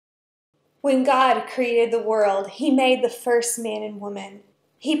When God created the world, He made the first man and woman.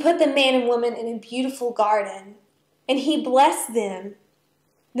 He put the man and woman in a beautiful garden, and He blessed them.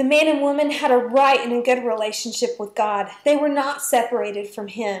 The man and woman had a right and a good relationship with God. They were not separated from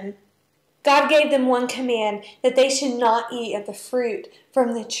Him. God gave them one command, that they should not eat of the fruit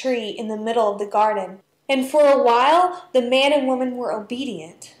from the tree in the middle of the garden. And for a while, the man and woman were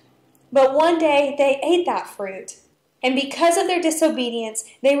obedient. But one day, they ate that fruit. And because of their disobedience,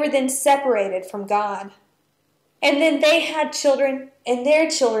 they were then separated from God. And then they had children, and their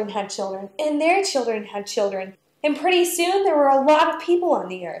children had children, and their children had children. And pretty soon there were a lot of people on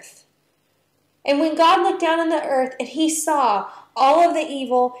the earth. And when God looked down on the earth and He saw all of the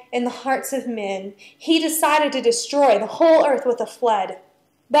evil in the hearts of men, He decided to destroy the whole earth with a flood.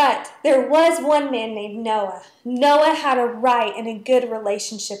 But there was one man named Noah. Noah had a right and a good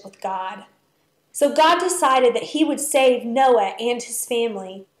relationship with God. So God decided that He would save Noah and his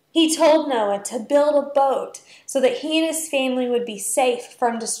family. He told Noah to build a boat so that he and his family would be safe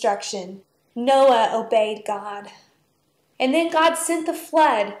from destruction. Noah obeyed God. And then God sent the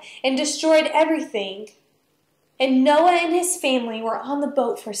flood and destroyed everything. And Noah and his family were on the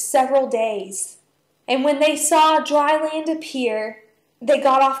boat for several days. And when they saw dry land appear, they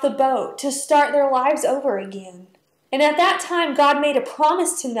got off the boat to start their lives over again. And at that time, God made a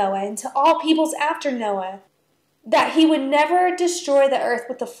promise to Noah and to all peoples after Noah that He would never destroy the earth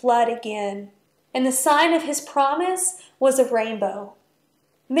with a flood again. And the sign of His promise was a rainbow.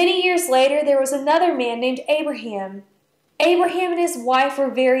 Many years later, there was another man named Abraham. Abraham and his wife were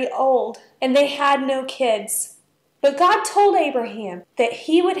very old, and they had no kids. But God told Abraham that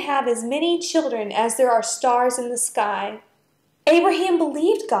he would have as many children as there are stars in the sky. Abraham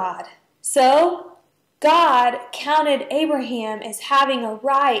believed God. So God counted Abraham as having a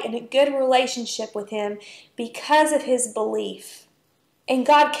right and a good relationship with Him because of his belief. And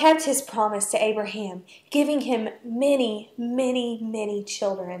God kept His promise to Abraham, giving him many, many, many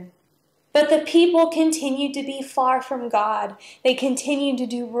children. But the people continued to be far from God. They continued to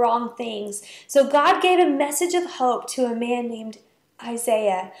do wrong things. So God gave a message of hope to a man named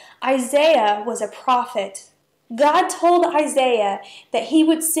Isaiah. Isaiah was a prophet. God told Isaiah that He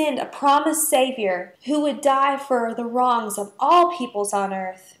would send a promised Savior who would die for the wrongs of all peoples on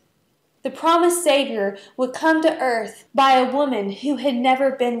earth. The promised Savior would come to earth by a woman who had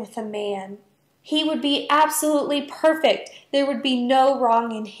never been with a man. He would be absolutely perfect. There would be no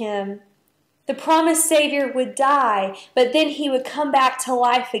wrong in Him. The promised Savior would die, but then He would come back to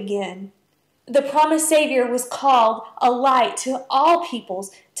life again. The promised Savior was called a light to all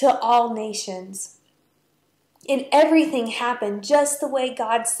peoples, to all nations. And everything happened just the way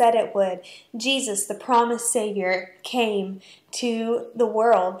God said it would. Jesus, the promised Savior, came to the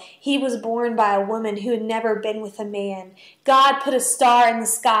world. He was born by a woman who had never been with a man. God put a star in the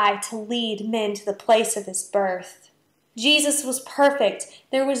sky to lead men to the place of His birth. Jesus was perfect.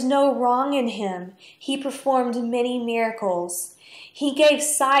 There was no wrong in Him. He performed many miracles. He gave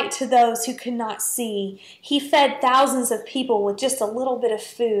sight to those who could not see. He fed thousands of people with just a little bit of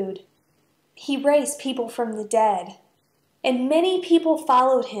food. He raised people from the dead, and many people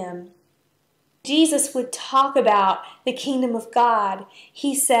followed Him. Jesus would talk about the kingdom of God.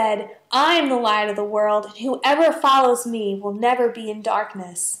 He said, "I am the light of the world, and whoever follows me will never be in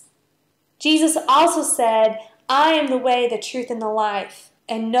darkness." Jesus also said, "I am the way, the truth, and the life,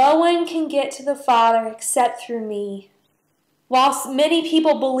 and no one can get to the Father except through me." Whilst many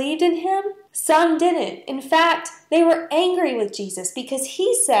people believed in Him, some didn't. In fact, they were angry with Jesus because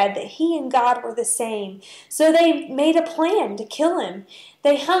He said that He and God were the same. So they made a plan to kill Him.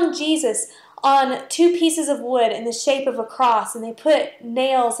 They hung Jesus on 2 pieces of wood in the shape of a cross, and they put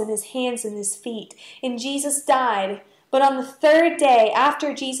nails in His hands and His feet. And Jesus died. But on the 3rd day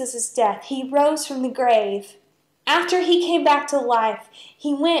after Jesus' death, He rose from the grave. After He came back to life,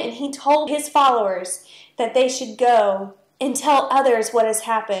 He went and He told His followers that they should go and tell others what has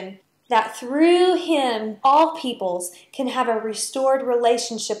happened, that through Him all peoples can have a restored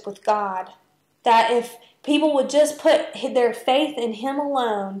relationship with God, that if people would just put their faith in Him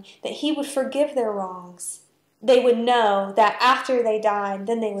alone, that He would forgive their wrongs. They would know that after they died,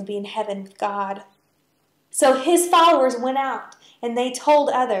 then they would be in heaven with God. So His followers went out and they told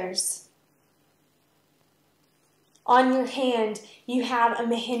others. On your hand, you have a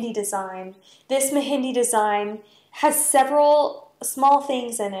mehendi design. This mehendi design has several small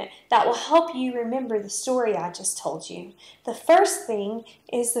things in it that will help you remember the story I just told you. The first thing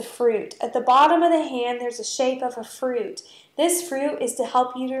is the fruit. At the bottom of the hand, there's a shape of a fruit. This fruit is to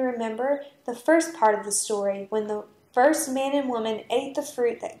help you to remember the first part of the story, when the first man and woman ate the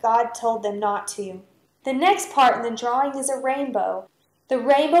fruit that God told them not to. The next part in the drawing is a rainbow. The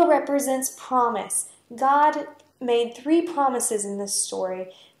rainbow represents promise. God made 3 promises in this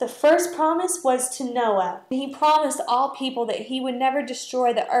story. The first promise was to Noah. He promised all people that he would never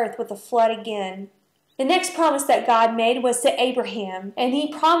destroy the earth with a flood again. The next promise that God made was to Abraham, and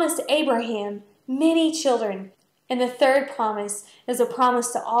he promised Abraham many children. And the third promise is a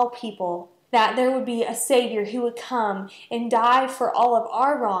promise to all people, that there would be a Savior who would come and die for all of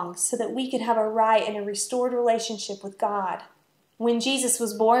our wrongs so that we could have a right and a restored relationship with God. When Jesus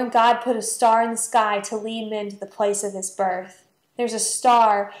was born, God put a star in the sky to lead men to the place of his birth. There's a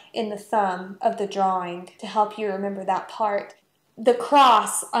star in the thumb of the drawing to help you remember that part. The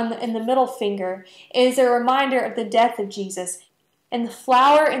cross in the middle finger is a reminder of the death of Jesus. And the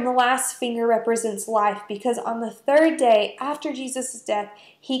flower in the last finger represents life, because on the 3rd day after Jesus' death,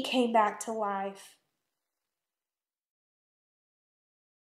 he came back to life.